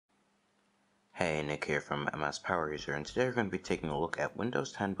Hey, Nick here from MS Power User, and today we're going to be taking a look at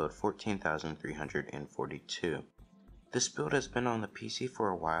Windows 10 build 14,342. This build has been on the PC for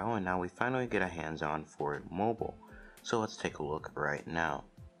a while, and now we finally get a hands-on for mobile. So let's take a look right now.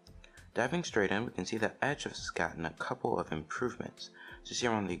 Diving straight in, we can see that Edge has gotten a couple of improvements. So see,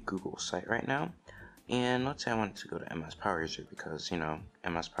 I'm on the Google site right now, and let's say I wanted to go to MS Power User because,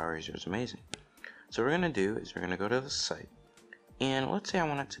 MS Power User is amazing. So what we're going to do is we're going to go to the site. And let's say I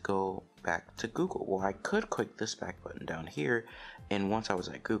wanted to go back to Google. Well, I could click this back button down here, and once I was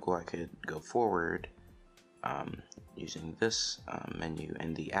at Google, I could go forward using this menu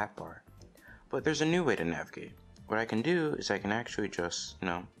in the app bar. But there's a new way to navigate. What I can do is I can actually just,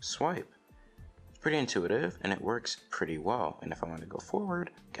 swipe. It's pretty intuitive, and it works pretty well. And if I want to go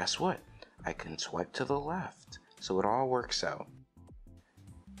forward, guess what? I can swipe to the left. So it all works out.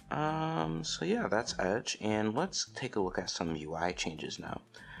 So yeah, that's Edge, and let's take a look at some UI changes now.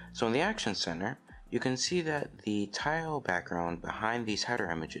 So in the Action Center, you can see that the tile background behind these header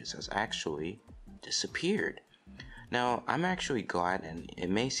images has actually disappeared. Now, I'm actually glad, and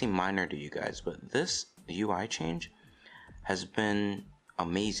it may seem minor to you guys, but this UI change has been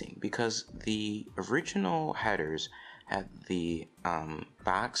amazing because the original headers had the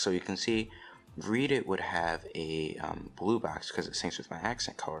box, so you can see Read It would have a blue box because it syncs with my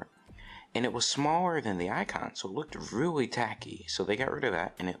accent color, and it was smaller than the icon, so it looked really tacky. So they got rid of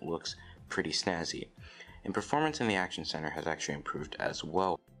that, and it looks pretty snazzy. And performance in the Action Center has actually improved as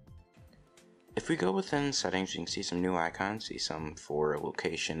well. If we go within settings, you can see some new icons, see some for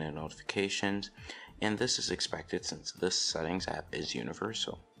location and notifications, and this is expected since this settings app is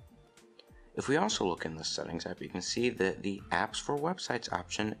universal. If we also look in the settings app, you can see that the apps for websites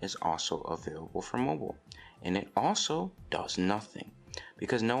option is also available for mobile, and it also does nothing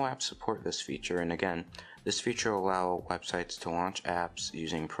because no apps support this feature. And again, this feature will allow websites to launch apps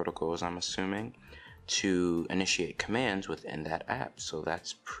using protocols, I'm assuming, to initiate commands within that app, so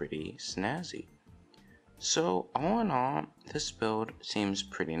that's pretty snazzy. So all in all, this build seems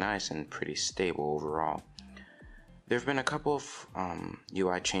pretty nice and pretty stable overall. There have been a couple of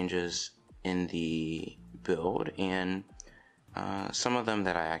UI changes in the build, and some of them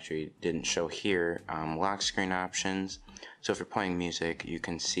that I actually didn't show here. Lock screen options. So if you're playing music, you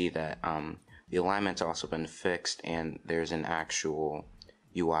can see that the alignment's also been fixed, and there's an actual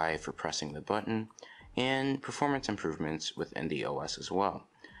UI for pressing the button, and performance improvements within the OS as well.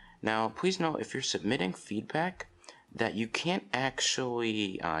 Now, please note, if you're submitting feedback, that you can't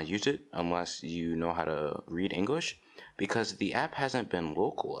actually use it unless you know how to read English, because the app hasn't been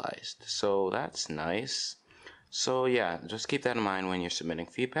localized. So that's nice. So yeah, just keep that in mind when you're submitting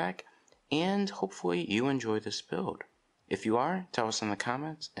feedback, and hopefully you enjoy this build. If you are, tell us in the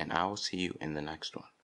comments, and I will see you in the next one.